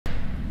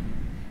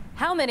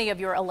How many of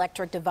your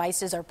electric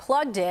devices are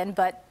plugged in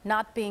but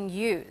not being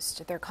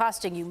used? They're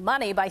costing you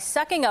money by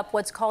sucking up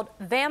what's called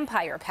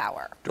vampire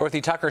power.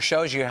 Dorothy Tucker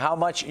shows you how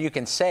much you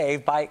can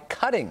save by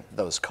cutting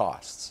those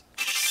costs.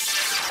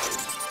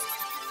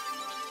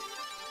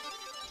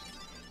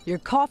 Your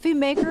coffee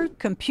maker,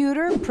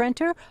 computer,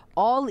 printer,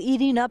 all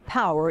eating up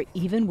power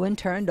even when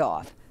turned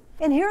off.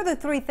 And here are the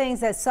three things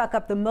that suck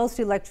up the most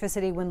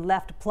electricity when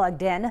left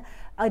plugged in.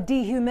 A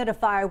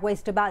dehumidifier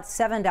wastes about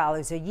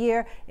 $7 a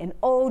year. An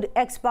old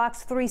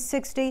Xbox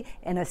 360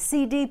 and a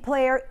CD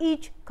player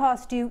each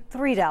cost you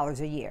 $3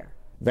 a year.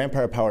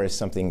 Vampire power is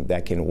something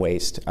that can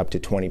waste up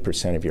to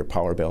 20% of your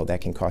power bill.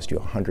 That can cost you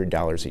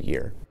 $100 a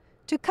year.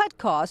 To cut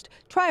cost,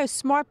 try a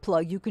smart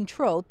plug you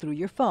control through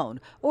your phone,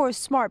 or a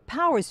smart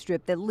power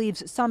strip that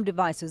leaves some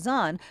devices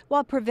on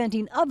while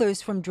preventing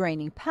others from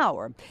draining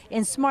power,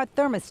 and smart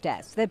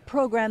thermostats that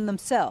program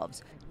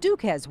themselves.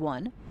 Duke has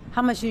one.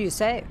 How much do you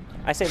save?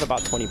 I save about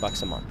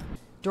 $20 a month.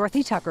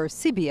 Dorothy Tucker,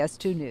 CBS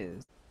 2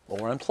 News.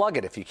 Or unplug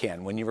it if you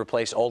can. When you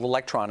replace old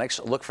electronics,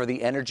 look for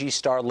the Energy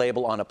Star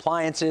label on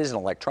appliances and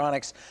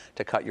electronics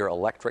to cut your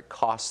electric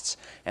costs,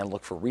 and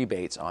look for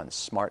rebates on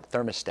smart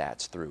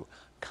thermostats through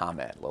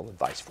ComEd. A little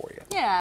advice for you. Yeah.